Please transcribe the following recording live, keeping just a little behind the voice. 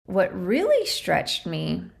what really stretched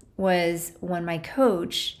me was when my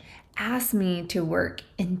coach asked me to work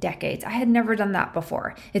in decades. I had never done that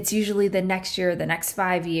before. It's usually the next year, the next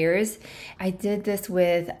 5 years. I did this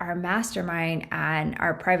with our mastermind and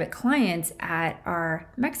our private clients at our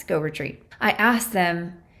Mexico retreat. I asked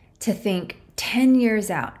them to think 10 years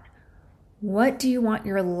out. What do you want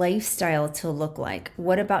your lifestyle to look like?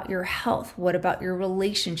 What about your health? What about your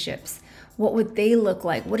relationships? What would they look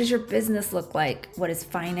like? What does your business look like? What does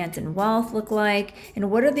finance and wealth look like? And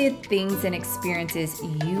what are the things and experiences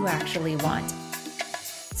you actually want?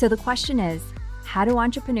 So the question is, how do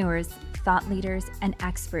entrepreneurs, thought leaders, and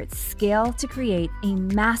experts scale to create a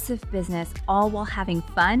massive business all while having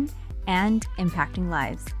fun and impacting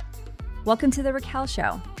lives? Welcome to The Raquel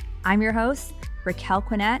Show. I'm your host, Raquel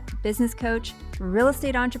Quinnett, business coach, real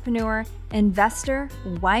estate entrepreneur, investor,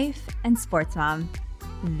 wife, and sports mom.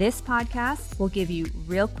 This podcast will give you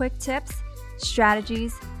real quick tips,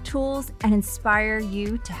 strategies, tools, and inspire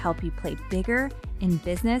you to help you play bigger in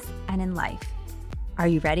business and in life. Are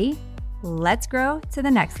you ready? Let's grow to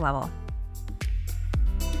the next level.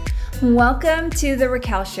 Welcome to The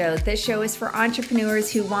Raquel Show. This show is for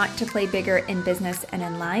entrepreneurs who want to play bigger in business and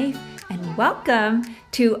in life. And welcome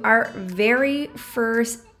to our very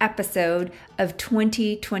first episode of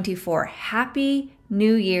 2024. Happy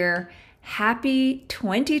New Year. Happy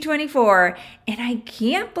 2024. And I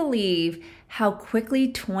can't believe how quickly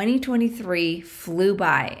 2023 flew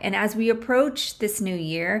by. And as we approach this new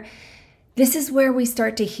year, this is where we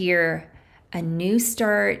start to hear a new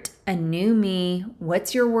start, a new me.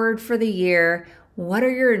 What's your word for the year? What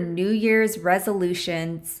are your New Year's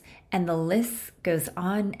resolutions? And the list goes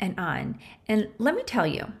on and on. And let me tell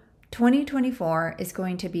you, 2024 is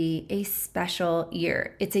going to be a special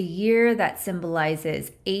year. It's a year that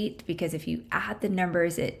symbolizes 8 because if you add the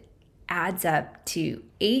numbers, it adds up to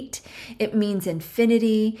 8. It means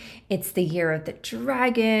infinity. It's the year of the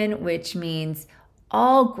dragon, which means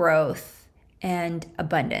all growth and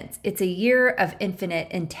abundance. It's a year of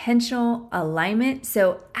infinite intentional alignment.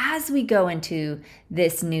 So as we go into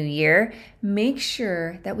this new year, make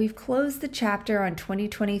sure that we've closed the chapter on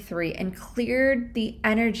 2023 and cleared the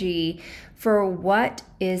energy for what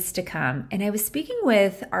is to come. And I was speaking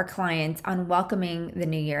with our clients on welcoming the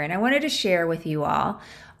new year, and I wanted to share with you all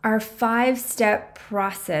our 5-step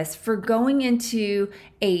process for going into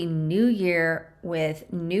a new year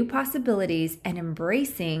with new possibilities and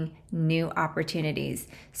embracing new opportunities.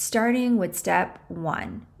 Starting with step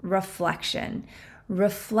 1, reflection.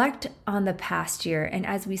 Reflect on the past year. And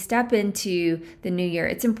as we step into the new year,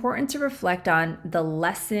 it's important to reflect on the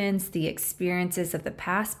lessons, the experiences of the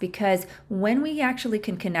past, because when we actually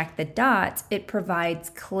can connect the dots, it provides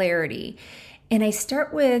clarity. And I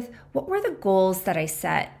start with, what were the goals that I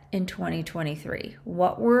set in 2023?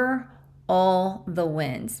 What were all the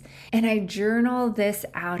wins? And I journal this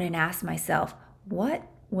out and ask myself, what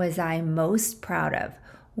was I most proud of?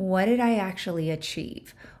 What did I actually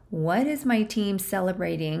achieve? What is my team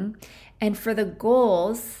celebrating? And for the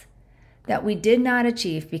goals that we did not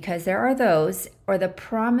achieve, because there are those, or the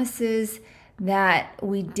promises that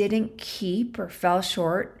we didn't keep or fell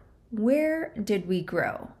short, where did we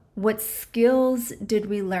grow? What skills did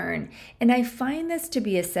we learn? And I find this to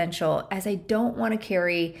be essential, as I don't want to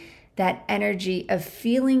carry that energy of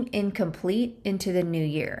feeling incomplete into the new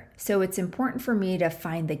year. So it's important for me to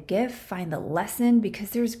find the gift, find the lesson, because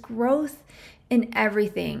there's growth in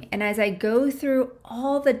everything. And as I go through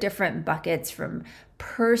all the different buckets, from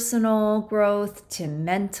personal growth to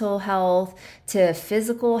mental health to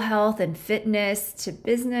physical health and fitness to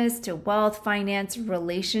business to wealth, finance,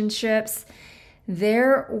 relationships,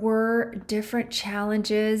 there were different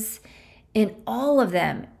challenges in all of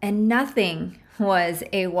them, and nothing was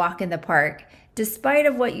a walk in the park, despite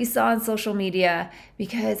of what you saw on social media,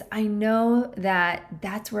 because I know that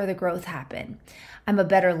that's where the growth happened. I'm a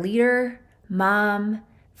better leader, mom,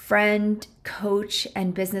 friend, coach,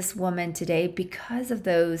 and businesswoman today because of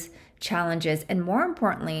those challenges. And more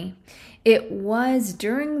importantly, it was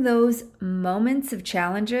during those moments of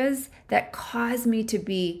challenges that caused me to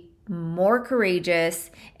be more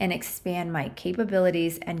courageous and expand my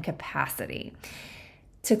capabilities and capacity.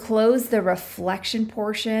 To close the reflection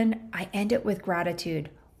portion, I end it with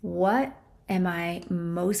gratitude. What am I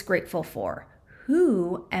most grateful for?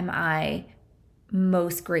 Who am I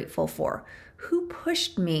most grateful for? Who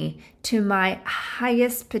pushed me to my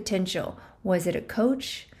highest potential? Was it a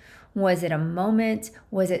coach? Was it a moment?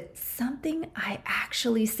 Was it something I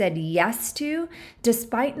actually said yes to,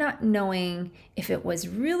 despite not knowing if it was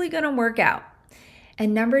really going to work out?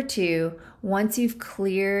 And number 2, once you've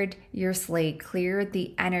cleared your slate, cleared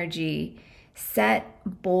the energy,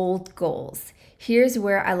 set bold goals. Here's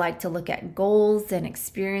where I like to look at goals and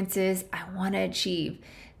experiences I want to achieve.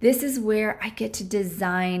 This is where I get to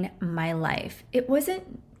design my life. It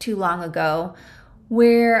wasn't too long ago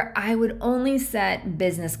where I would only set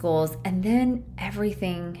business goals and then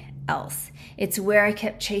everything else. It's where I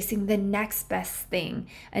kept chasing the next best thing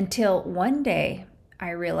until one day I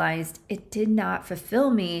realized it did not fulfill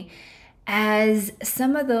me, as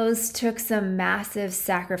some of those took some massive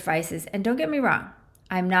sacrifices. And don't get me wrong,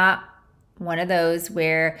 I'm not one of those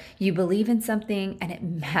where you believe in something and it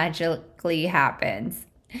magically happens.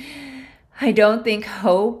 I don't think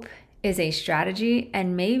hope is a strategy,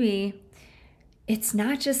 and maybe it's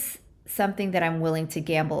not just something that I'm willing to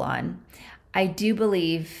gamble on. I do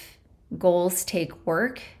believe goals take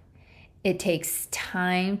work. It takes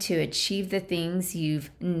time to achieve the things you've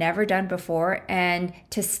never done before and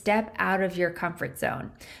to step out of your comfort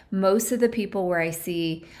zone. Most of the people where I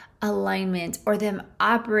see alignment or them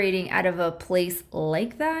operating out of a place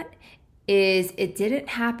like that is it didn't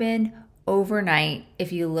happen overnight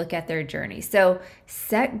if you look at their journey. So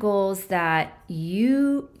set goals that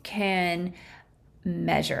you can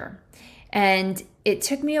measure. And it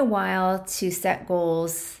took me a while to set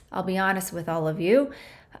goals, I'll be honest with all of you,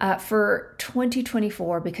 for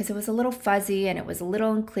 2024, because it was a little fuzzy and it was a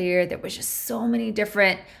little unclear. There was just so many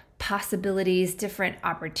different possibilities, different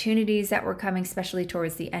opportunities that were coming, especially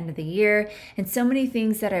towards the end of the year, and so many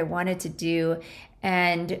things that I wanted to do.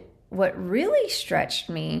 And what really stretched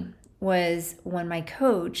me was when my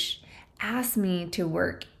coach asked me to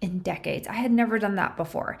work in decades. I had never done that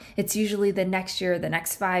before. It's usually the next year, the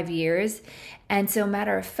next 5 years. And so,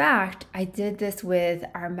 matter of fact, I did this with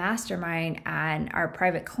our mastermind and our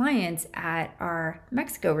private clients at our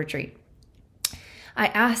Mexico retreat. I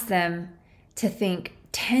asked them to think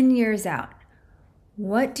 10 years out.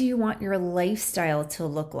 What do you want your lifestyle to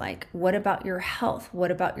look like? What about your health?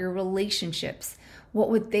 What about your relationships? What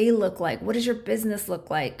would they look like? What does your business look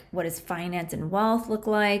like? What does finance and wealth look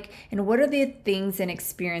like? And what are the things and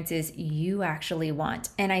experiences you actually want?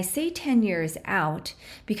 And I say 10 years out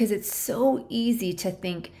because it's so easy to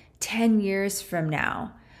think 10 years from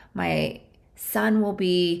now, my son will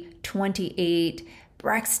be 28,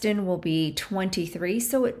 Braxton will be 23.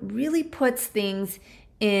 So it really puts things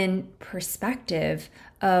in perspective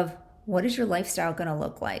of what is your lifestyle going to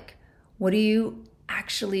look like? What do you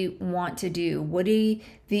actually want to do? What are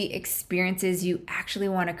the experiences you actually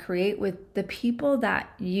want to create with the people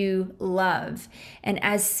that you love? And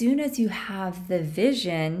as soon as you have the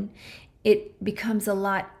vision, it becomes a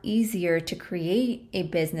lot easier to create a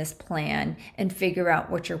business plan and figure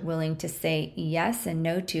out what you're willing to say yes and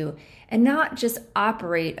no to, and not just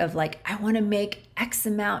operate of like, I want to make X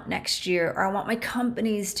amount next year, or I want my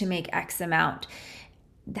companies to make X amount.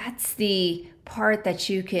 That's the part that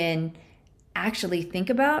you can actually think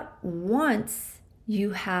about once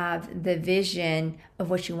you have the vision of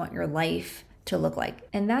what you want your life to look like.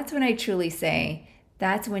 And that's when I truly say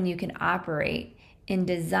that's when you can operate in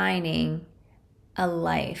designing a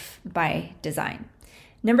life by design.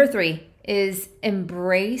 Number 3 is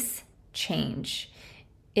embrace change.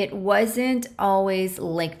 It wasn't always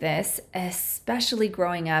like this, especially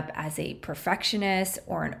growing up as a perfectionist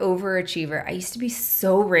or an overachiever. I used to be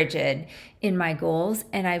so rigid in my goals,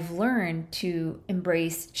 and I've learned to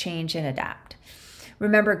embrace change and adapt.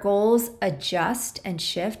 Remember, goals adjust and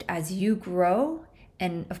shift as you grow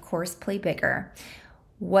and, of course, play bigger.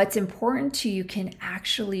 What's important to you can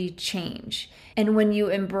actually change. And when you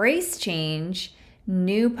embrace change,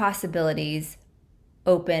 new possibilities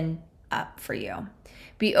open up for you.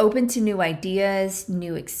 Be open to new ideas,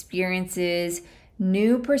 new experiences,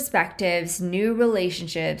 new perspectives, new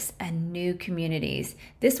relationships, and new communities.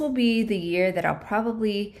 This will be the year that I'll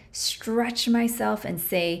probably stretch myself and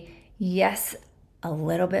say yes a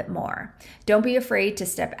little bit more. Don't be afraid to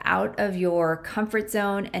step out of your comfort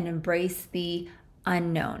zone and embrace the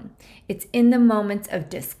unknown. It's in the moments of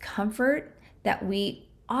discomfort that we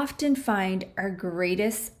often find our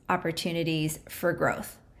greatest opportunities for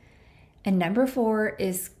growth. And number 4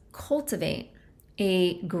 is cultivate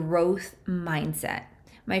a growth mindset.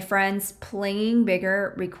 My friends, playing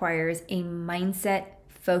bigger requires a mindset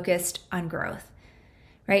focused on growth,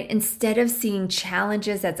 right? Instead of seeing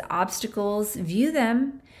challenges as obstacles, view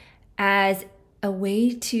them as a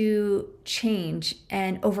way to change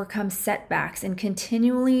and overcome setbacks and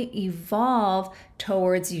continually evolve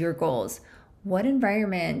towards your goals. What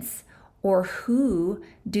environments or who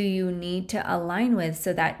do you need to align with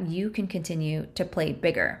so that you can continue to play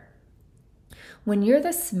bigger? When you're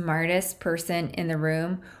the smartest person in the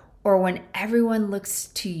room, or when everyone looks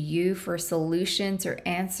to you for solutions or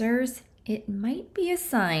answers, it might be a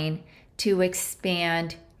sign to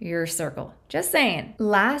expand your circle. Just saying.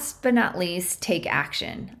 Last but not least, take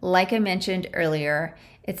action. Like I mentioned earlier,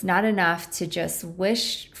 it's not enough to just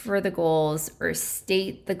wish for the goals or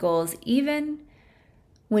state the goals, even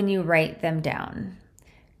when you write them down.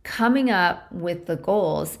 Coming up with the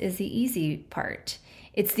goals is the easy part.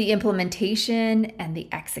 It's the implementation and the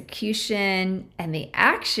execution and the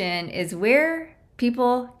action is where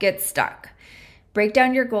people get stuck. Break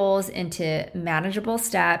down your goals into manageable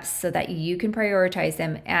steps so that you can prioritize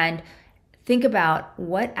them and think about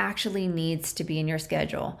what actually needs to be in your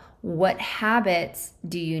schedule. What habits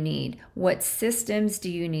do you need? What systems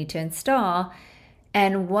do you need to install?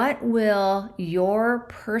 And what will your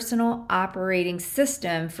personal operating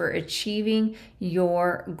system for achieving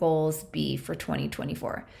your goals be for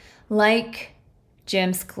 2024? Like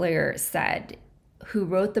James Clear said, who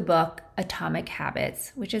wrote the book Atomic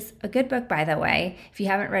Habits, which is a good book, by the way. If you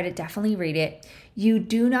haven't read it, definitely read it. You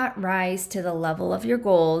do not rise to the level of your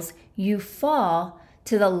goals. You fall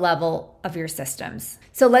to the level of your systems.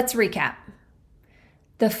 So let's recap.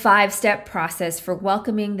 The 5-step process for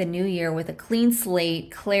welcoming the new year with a clean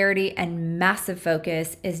slate, clarity, and massive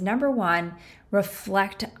focus is 1,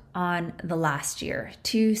 reflect on the last year.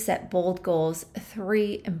 2, set bold goals.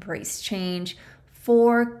 3, embrace change.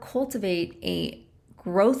 4, cultivate a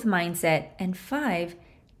growth mindset. And 5,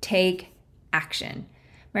 take action.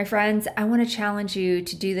 My friends, I want to challenge you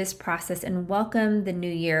to do this process and welcome the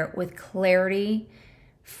new year with clarity,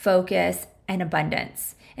 focus, and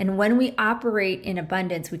abundance. And when we operate in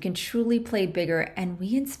abundance, we can truly play bigger and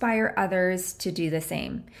we inspire others to do the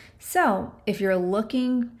same. So if you're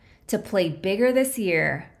looking to play bigger this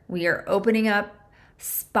year, we are opening up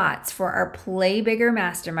spots for our Play Bigger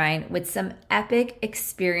Mastermind with some epic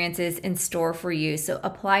experiences in store for you. So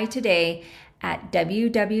apply today at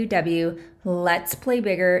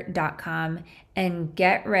www.letsplaybigger.com and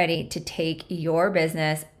get ready to take your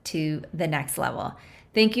business to the next level.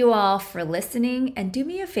 Thank you all for listening, and do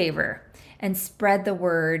me a favor and spread the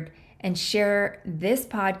word and share this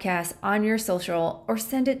podcast on your social or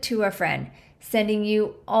send it to a friend. Sending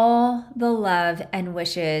you all the love and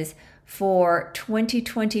wishes for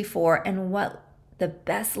 2024 and what the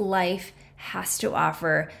best life has to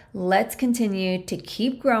offer. Let's continue to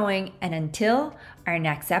keep growing, and until our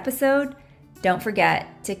next episode, don't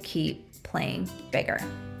forget to keep playing bigger.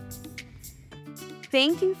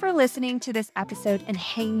 Thank you for listening to this episode and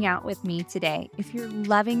hanging out with me today. If you're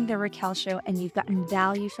loving The Raquel Show and you've gotten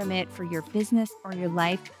value from it for your business or your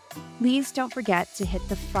life, please don't forget to hit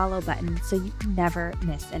the follow button so you never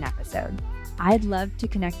miss an episode. I'd love to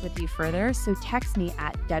connect with you further, so text me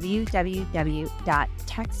at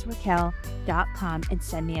www.textraquel.com and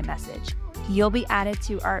send me a message. You'll be added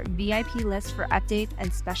to our VIP list for updates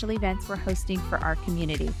and special events we're hosting for our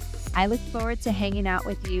community. I look forward to hanging out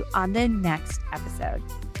with you on the next episode.